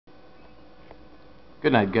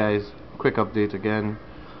Good night, guys. Quick update again.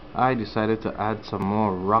 I decided to add some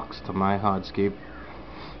more rocks to my hardscape.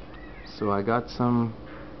 So I got some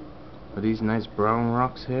of these nice brown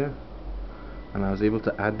rocks here, and I was able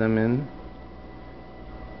to add them in,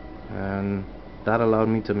 and that allowed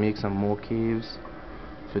me to make some more caves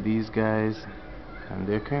for these guys, and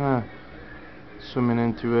they're kinda swimming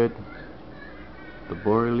into it. The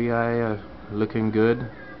Borleyi are looking good.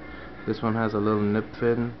 This one has a little nip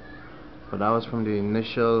fin, but that was from the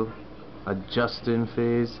initial adjusting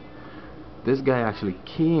phase. This guy actually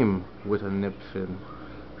came with a nip fin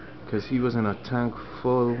because he was in a tank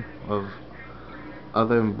full of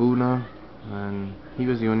other Mbuna, and he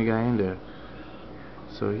was the only guy in there,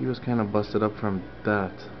 so he was kind of busted up from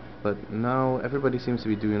that. But now everybody seems to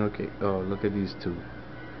be doing okay. Oh, look at these two.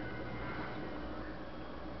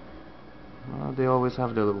 Well, they always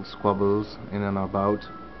have their little squabbles in and about.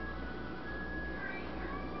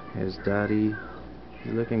 Here's Daddy.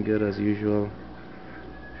 He's looking good as usual.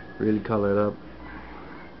 Really colored up.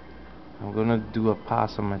 I'm gonna do a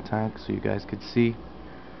pass on my tank so you guys could see.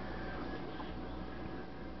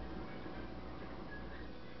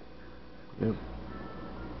 Yep.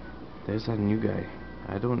 There's that new guy.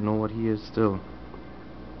 I don't know what he is still.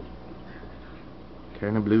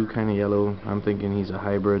 Kinda blue, kinda yellow. I'm thinking he's a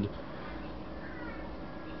hybrid.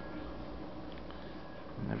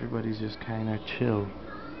 And everybody's just kinda chill.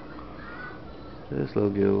 This little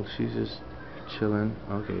girl, she's just chilling.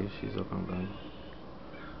 Okay, she's up and gone.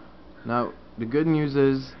 Now, the good news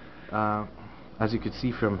is, as you could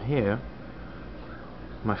see from here,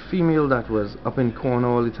 my female that was up in corner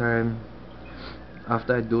all the time,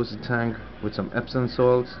 after I dosed the tank with some Epsom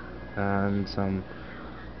salts and some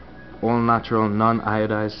all natural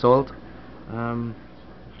non-iodized salt,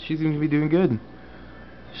 she seems to be doing good.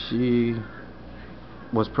 She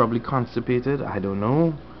was probably constipated, I don't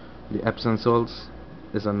know. The Epsom salts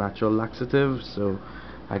is a natural laxative, so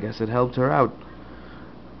I guess it helped her out.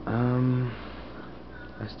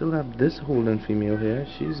 I still have this holding female here.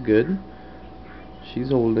 She's good. She's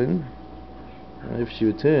holding. If she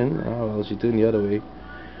would turn, oh well, she turned the other way.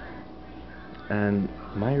 And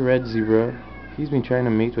my red zebra, he's been trying to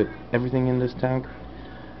mate with everything in this tank,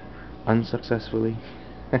 unsuccessfully.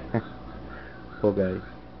 Poor guy.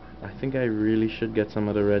 I think I really should get some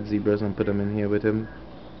of the red zebras and put them in here with him.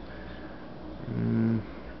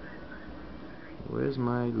 Where's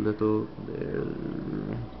my little... there?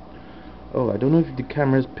 Oh, I don't know if the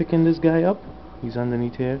camera's picking this guy up. He's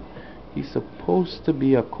underneath here. He's supposed to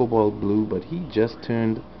be a cobalt blue, but he just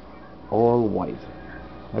turned all white.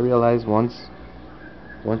 I realized once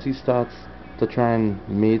he starts to try and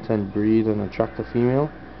mate and breed and attract a female,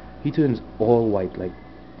 he turns all white, like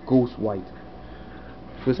ghost white.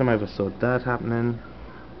 First time I ever saw that happening.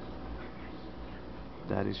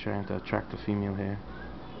 Daddy's trying to attract a female here.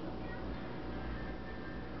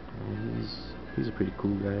 And he's a pretty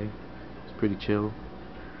cool guy. He's pretty chill.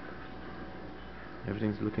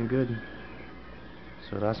 Everything's looking good.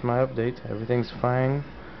 So that's my update. Everything's fine.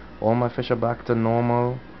 All my fish are back to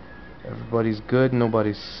normal. Everybody's good.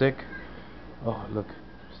 Nobody's sick. Oh, look.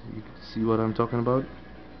 So you can see what I'm talking about.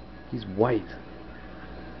 He's white.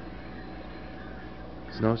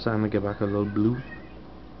 It's now starting to get back a little blue.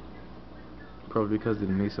 Probably because the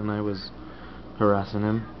masonite was harassing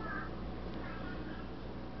him.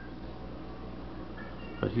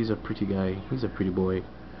 But he's a pretty guy. He's a pretty boy.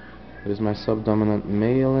 There's my subdominant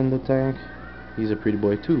male in the tank. He's a pretty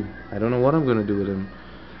boy too. I don't know what I'm gonna do with him,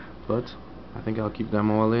 but I think I'll keep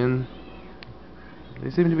them all in.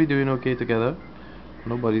 They seem to be doing okay together.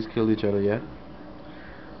 Nobody's killed each other yet.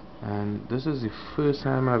 And this is the first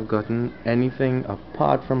time I've gotten anything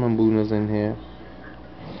apart from Mbunas in here.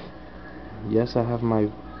 Yes, I have my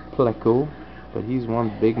Pleco, but he's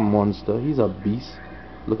one big monster. He's a beast.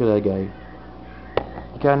 Look at that guy.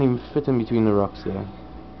 You can't even fit in between the rocks there.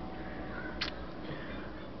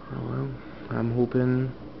 Oh well, I'm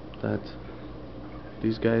hoping that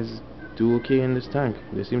these guys do okay in this tank.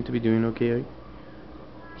 They seem to be doing okay,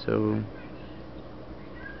 so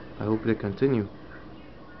I hope they continue.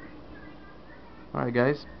 Alright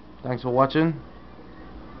guys, thanks for watching.